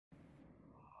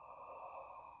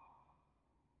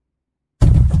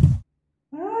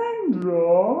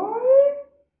Hello,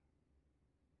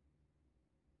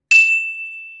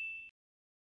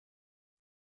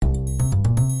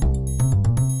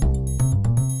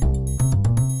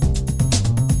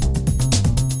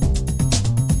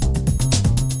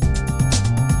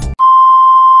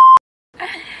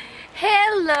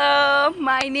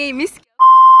 my name is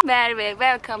Merhaba.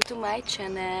 Welcome to my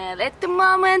channel. At the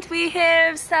moment we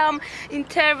have some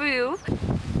interview.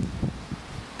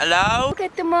 Hello?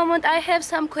 At the moment I have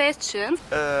some questions.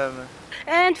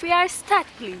 And we are start,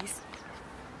 please.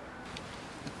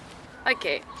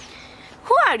 Okay.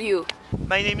 Who are you?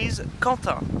 My name is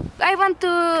Quentin. I want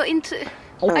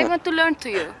to learn to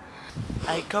you.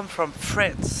 I come from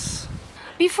France.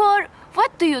 Before,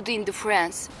 what do you do in the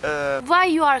France? Why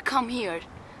you are come here?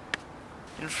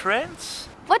 In France?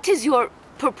 What is your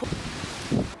purpose?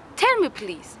 Tell me,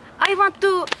 please. I want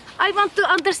to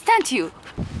understand you.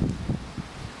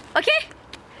 Okay?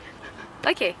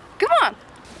 Okay. Come on.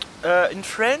 In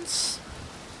France,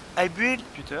 I build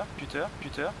Puter.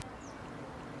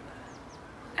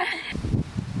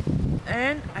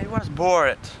 And I was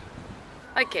bored.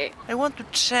 Okay. I want to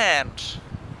change.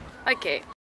 Okay.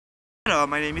 Hello,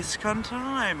 my name is Quentin.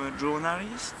 I'm a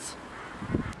journalist.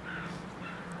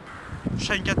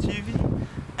 Shanka TV.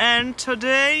 And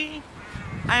today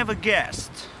I have a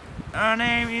guest. Her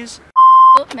name is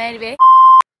Merhaba.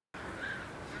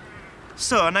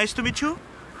 So nice to meet you.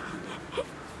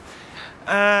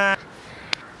 I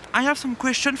have some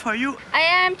question for you. I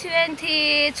am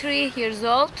 23 years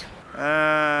old.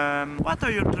 What are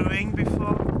you doing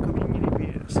before coming in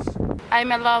years?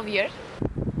 I'm a lawyer.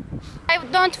 I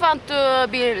don't want to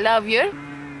be a lawyer.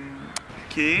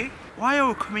 Okay. Why are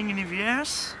you coming in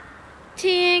years?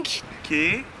 Think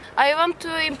Okay. I want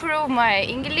to improve my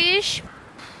English.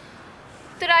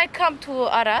 After I come to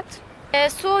Arad,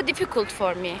 it's so difficult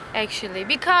for me actually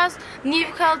because new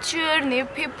culture, new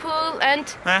people, and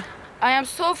I am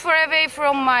so far away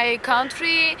from my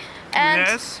country. And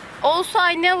Yes. also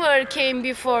I never came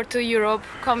before to Europe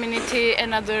community,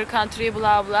 another country,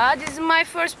 blah blah. This is my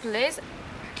first place.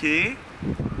 Okay.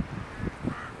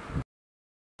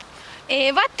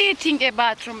 What do you think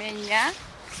about Romania?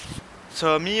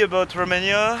 So me about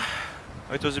Romania,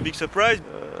 it was a big surprise.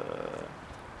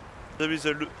 There is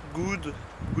a good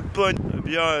point,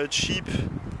 bien cheap,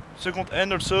 second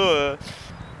hand also,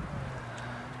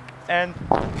 and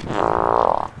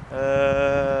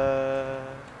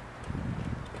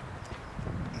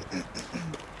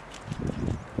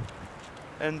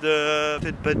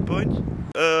bad point,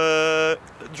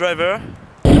 driver.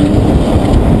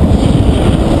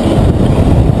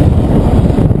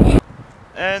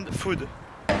 And food.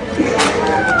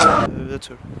 That's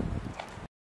all.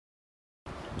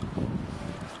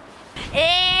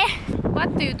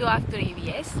 What do you do after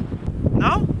EVS?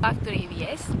 Now? After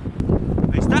EVS?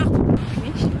 I start?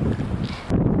 Finish?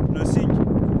 Nothing.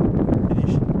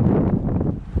 Finish.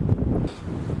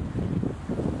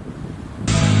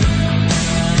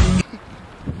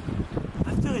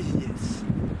 After EVS.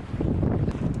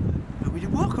 I will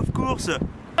work, of course.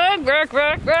 Work.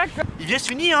 EVS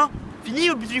fini, hein? Fini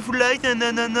au Beautiful Light,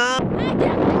 nanana.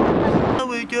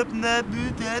 Wake up, na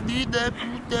puta,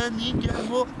 ni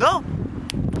gamo. Non?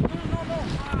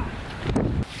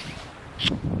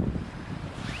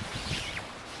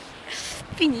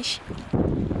 Finish.